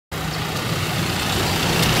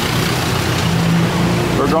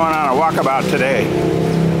going on a walkabout today.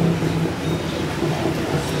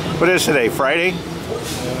 What is today, Friday?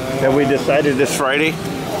 Have we decided it's Friday? I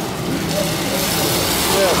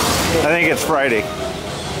think it's Friday.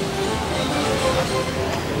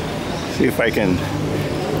 See if I can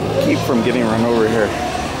keep from getting run over here.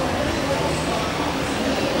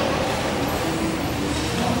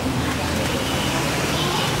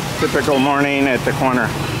 Typical morning at the corner.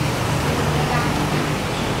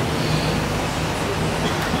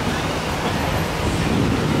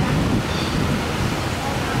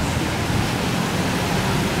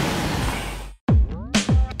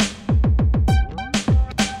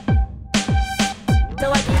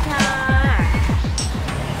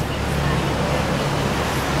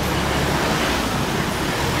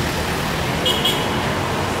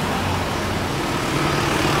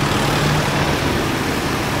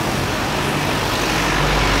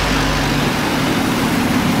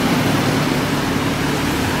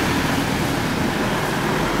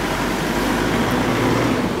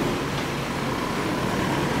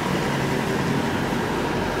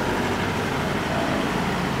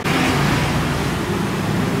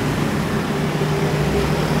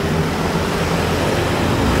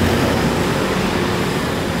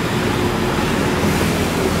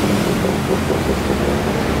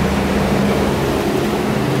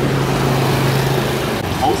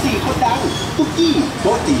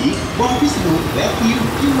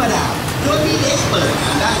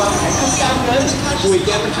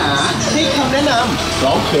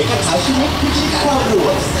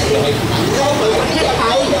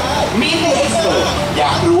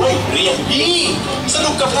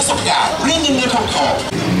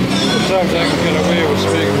 Sometimes I can get away with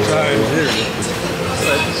speaking Thai here.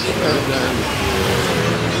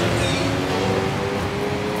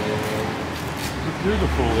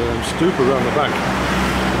 Beautiful stupa around the back.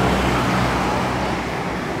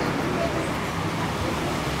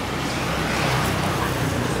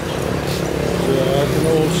 It's an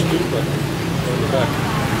old stupa on the back.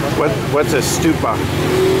 What's a stupa?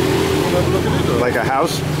 Look at it. Like a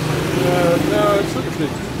house? No, it's like a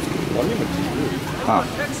big monument. Huh.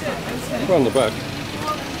 Go on the back.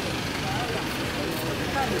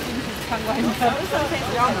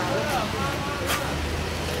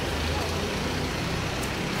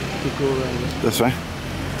 Go around this way?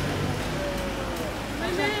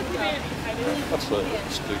 That's the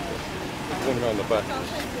stupa. The one around the back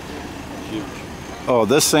is huge. Oh,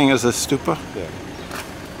 this thing is a stupa? Yeah.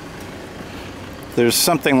 There's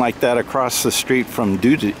something like that across the street from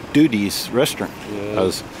Duty's restaurant. Yeah, I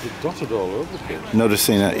was dotted all over the place.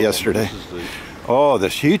 Noticing it yesterday. Oh,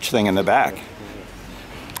 this huge thing in the back.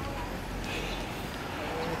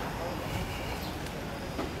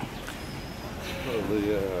 Well,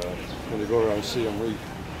 when you go around Chiang Mai,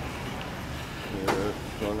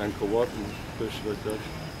 on Angkor Wat and places like that,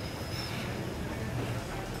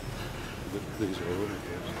 these are all over the place.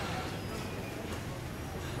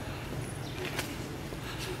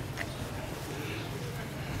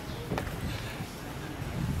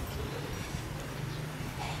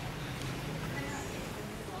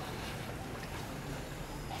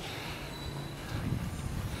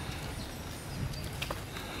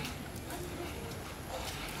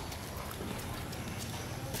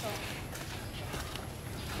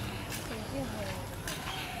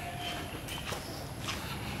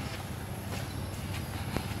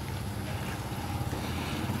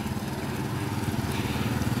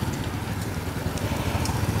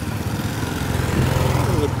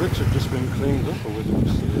 The bricks have just been cleaned up, or whether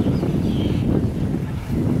it's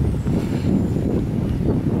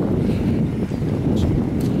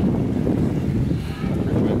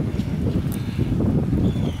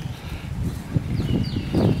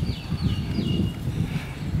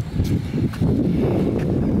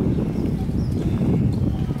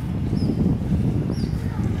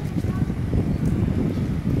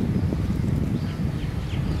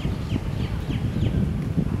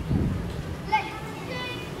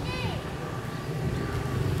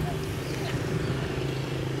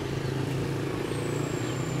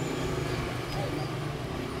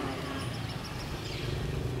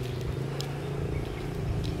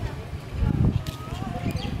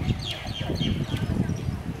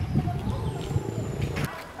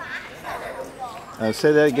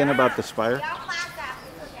Say that again about the spire.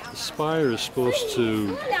 the spire is supposed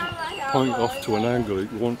to point off to an angle.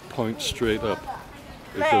 It won't point straight up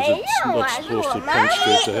because it's not supposed to point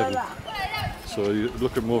straight to heaven. So you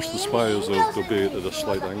look at most of the spires, they'll be at a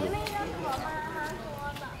slight angle.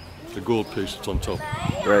 The gold piece that's on top.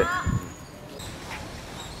 Right.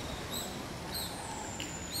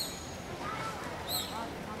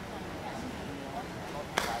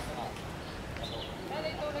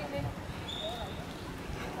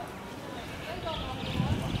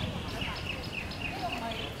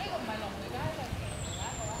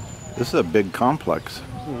 This is a big complex.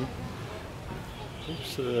 Mm.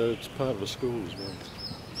 It's part of a school as well.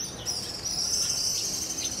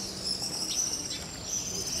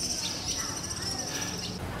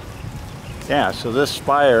 Yeah, so this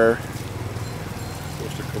spire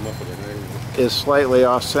Supposed to come up at an angle. is slightly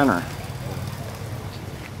off center.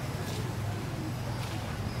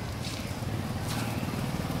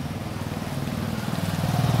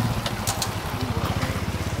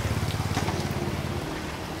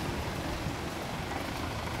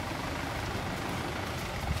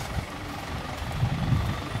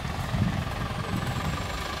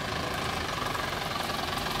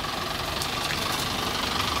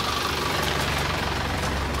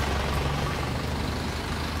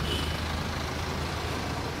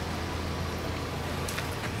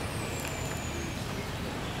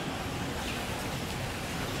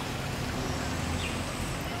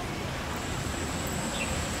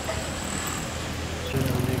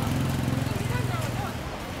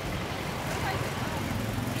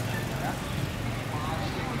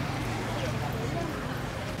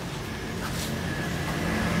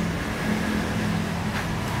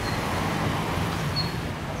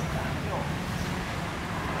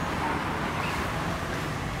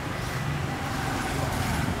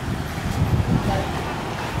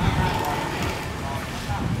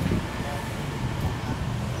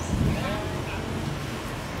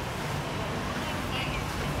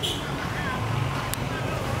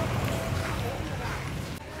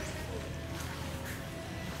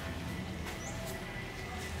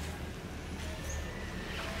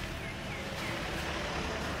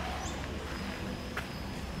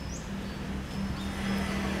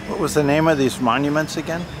 What was the name of these monuments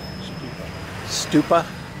again? Stupa?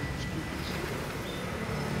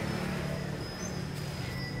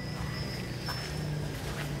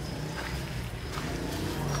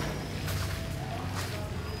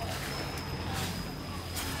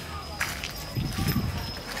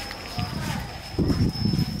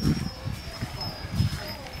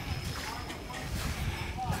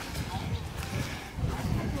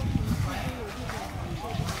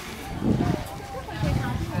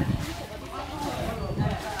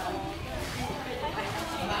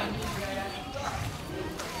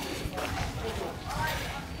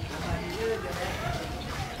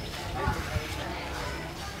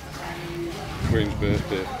 Queen's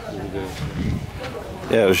birthday.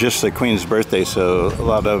 Yeah, it was just the Queen's birthday, so a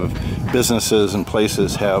lot of businesses and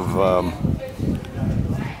places have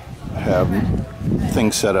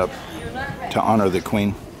things set up to honor the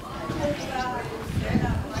Queen.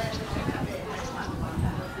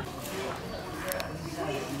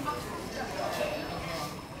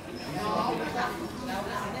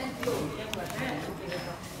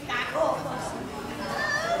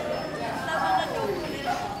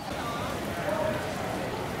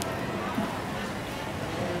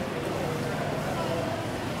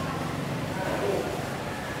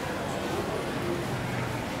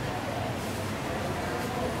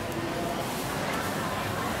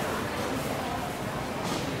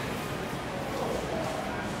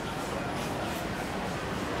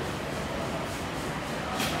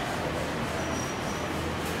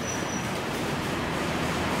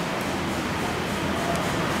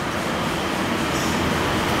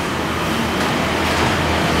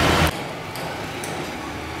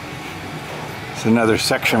 It's another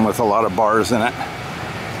section with a lot of bars in it.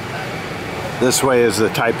 This way is the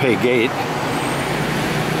Taipei Gate.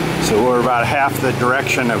 So we're about half the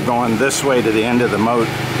direction of going this way to the end of the moat.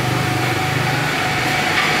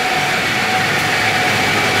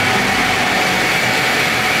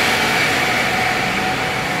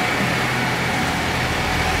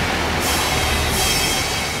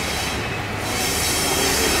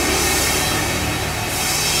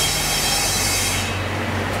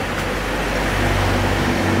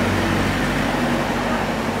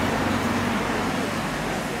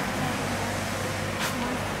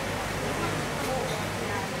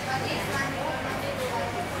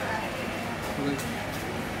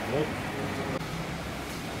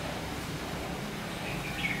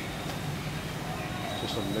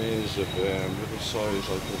 Just a maze of little size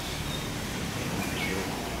like this.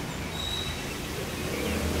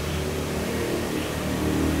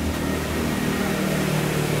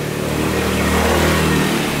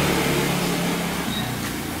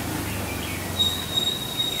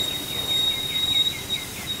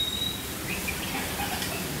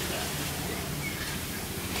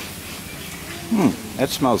 That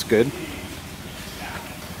smells good.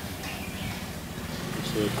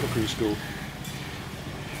 It's a cookery school.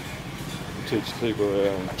 Teach people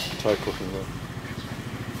Thai cooking there.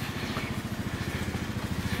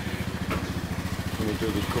 do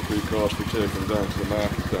the cookery course, we take them down to the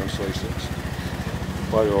market down Sussex,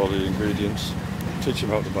 buy all the ingredients, teach them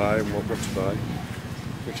how to buy and what not to buy,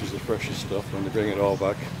 which is the freshest stuff, and they bring it all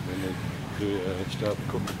back and they do, start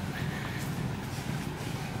the cooking.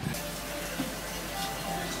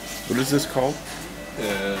 What is this called?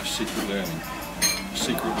 Secret learning.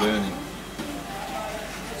 Secret learning.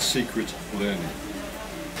 Secret learning.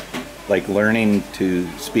 Like learning to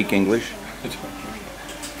speak English?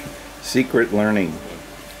 Secret learning.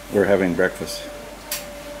 We're having breakfast.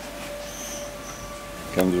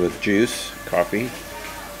 Comes with juice, coffee,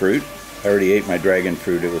 fruit. I already ate my dragon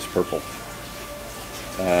fruit, it was purple.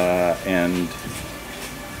 And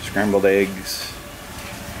scrambled eggs.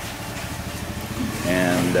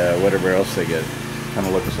 And whatever else they get. Kind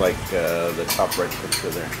of looks like the top right picture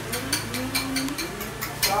there.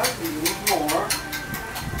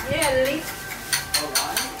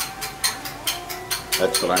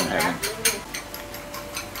 That's what I'm having.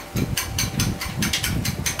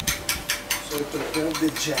 So to hold the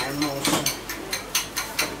jam also.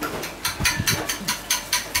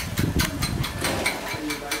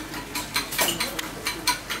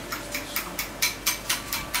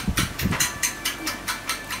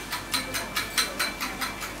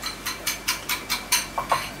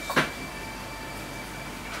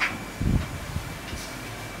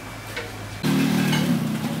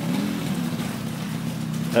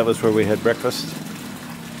 That was where we had breakfast.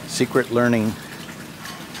 Secret learning.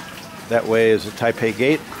 That way is the Taipei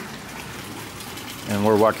Gate, and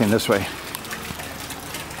we're walking this way.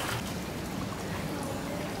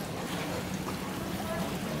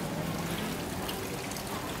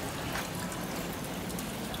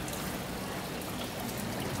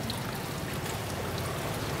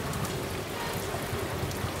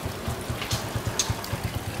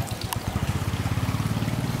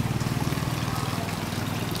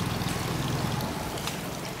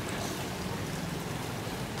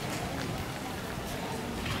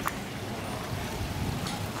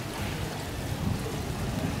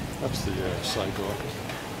 That's the sidewalk.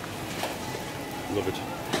 Love it.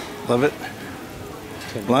 Love it.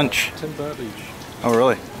 10 Lunch. 10 baht each. Oh,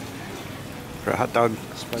 really? For a hot dog.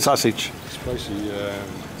 Spicy. Sausage. Spicy.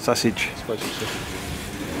 Sausage. Spicy sausage.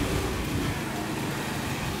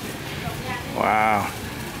 Wow.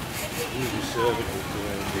 Usually serve it with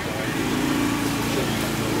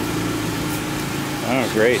Oh,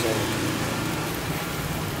 great.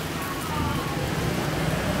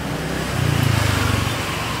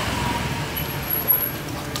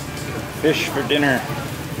 Fish for dinner.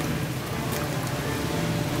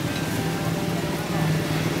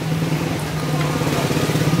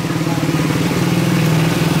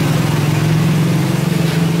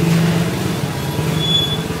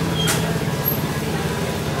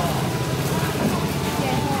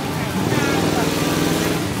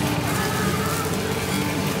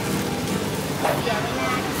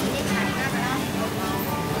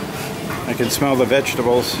 I can smell the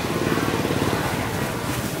vegetables.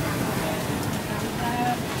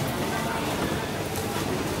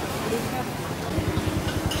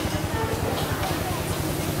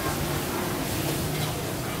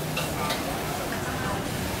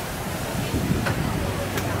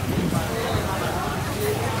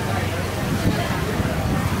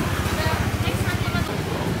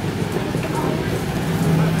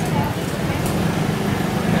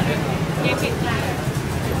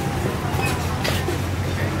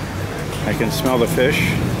 I can smell the fish.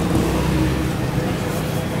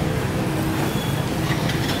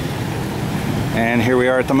 And here we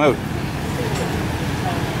are at the moat.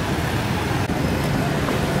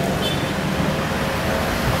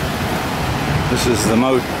 This is the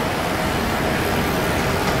moat.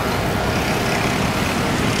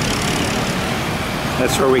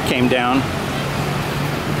 That's where we came down.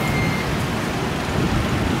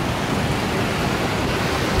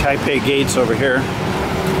 Taipei Gate's over here.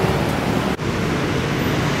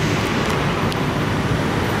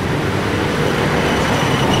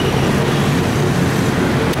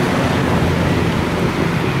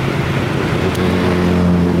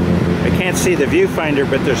 Can't see the viewfinder,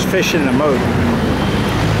 but there's fish in the moat.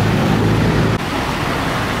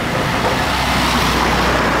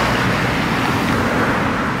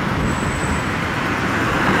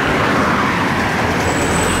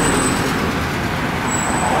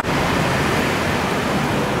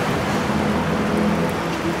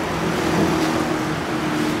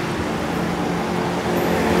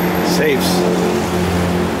 Safes.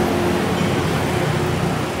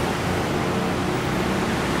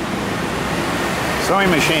 Sewing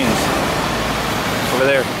machines. Over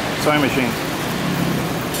there, sewing machines.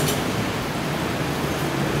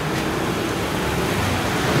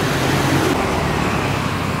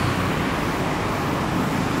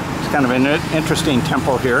 kind of an interesting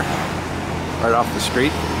temple here, right off the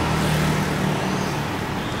street.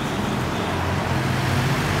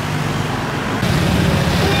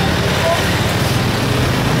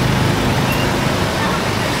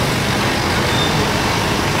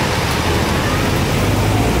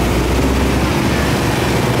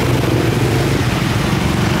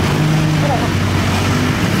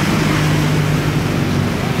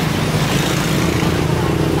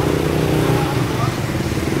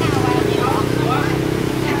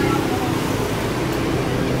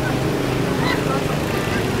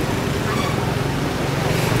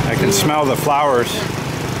 Smell the flowers.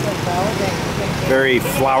 Very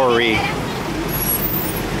flowery.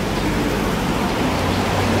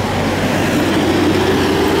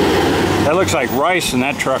 That looks like rice in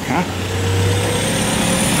that truck, huh?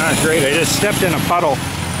 Ah, great. I just stepped in a puddle.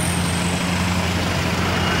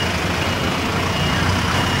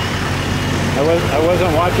 I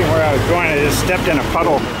wasn't watching where I was going. I just stepped in a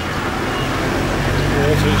puddle.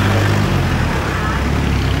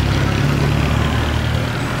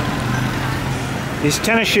 These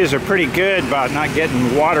tennis shoes are pretty good about not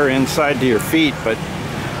getting water inside to your feet, but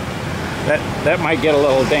that might get a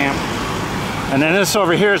little damp. And then this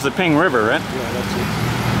over here is the Ping River, right? Yeah, that's it.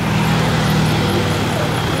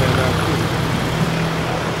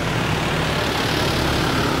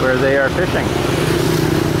 Where they are fishing.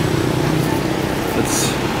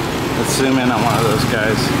 Let's zoom in on one of those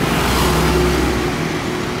guys.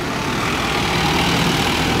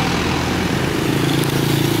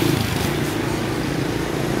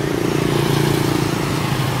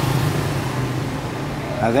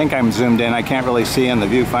 I think I'm zoomed in. I can't really see in the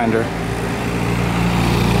viewfinder.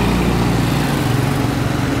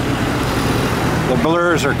 The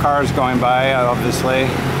blurs are cars going by, obviously.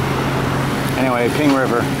 Anyway, Ping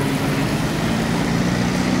River.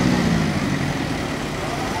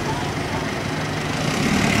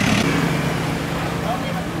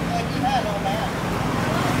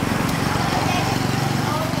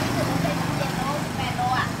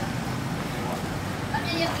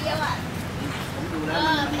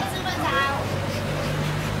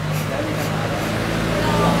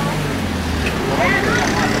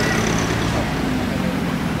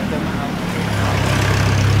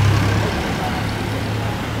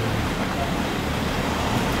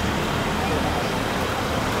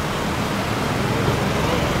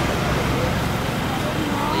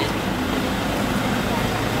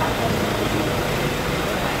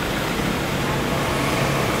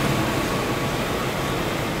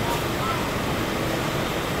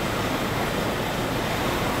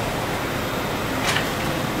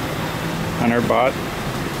 Bought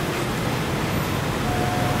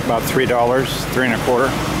about $3, $3.25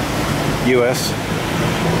 US.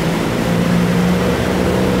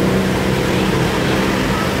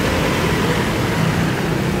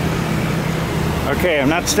 Okay, I'm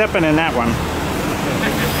not stepping in that one.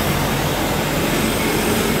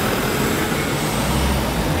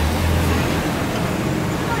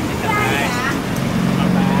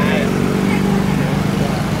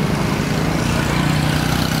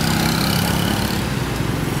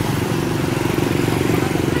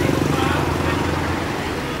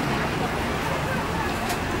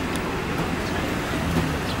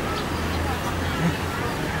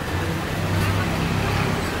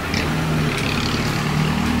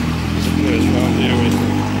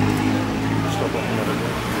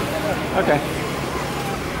 Okay.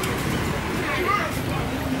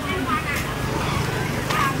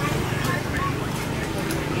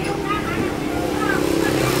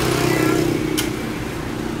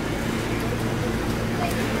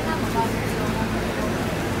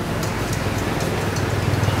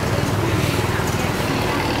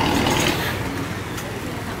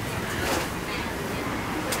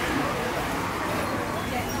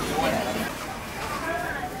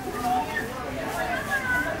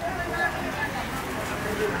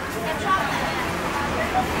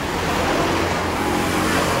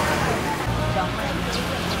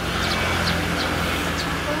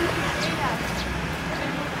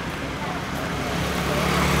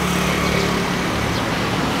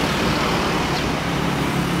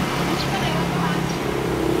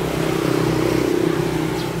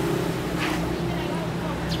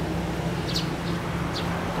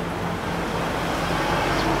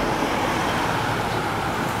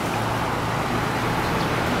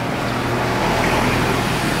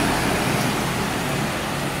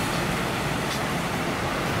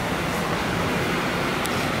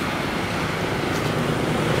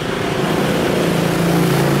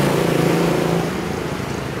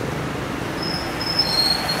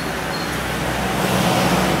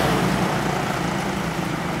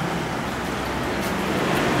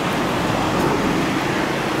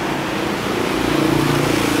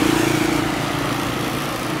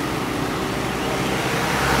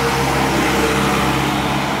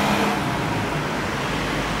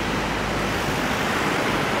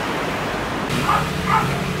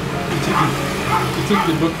 think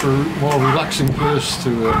you'd look for a more relaxing place to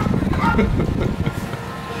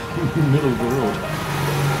middle of the road.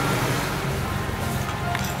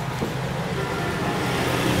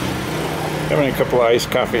 Having a couple of iced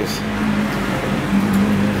coffees.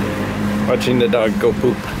 Watching the dog go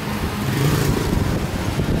poop.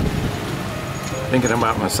 Thinking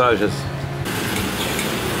about massages.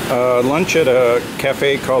 Lunch at a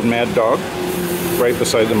cafe called Mad Dog, right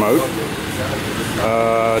beside the moat.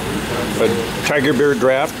 A tiger beer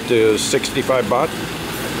draft is 65 baht,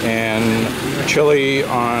 and chili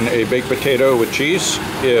on a baked potato with cheese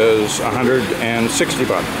is 160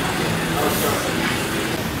 baht.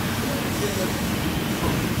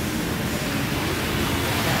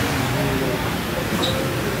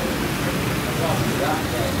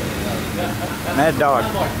 Mad Dog.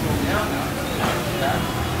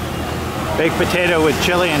 Baked potato with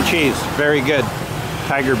chili and cheese. Very good.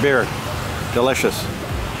 Tiger beer. Delicious.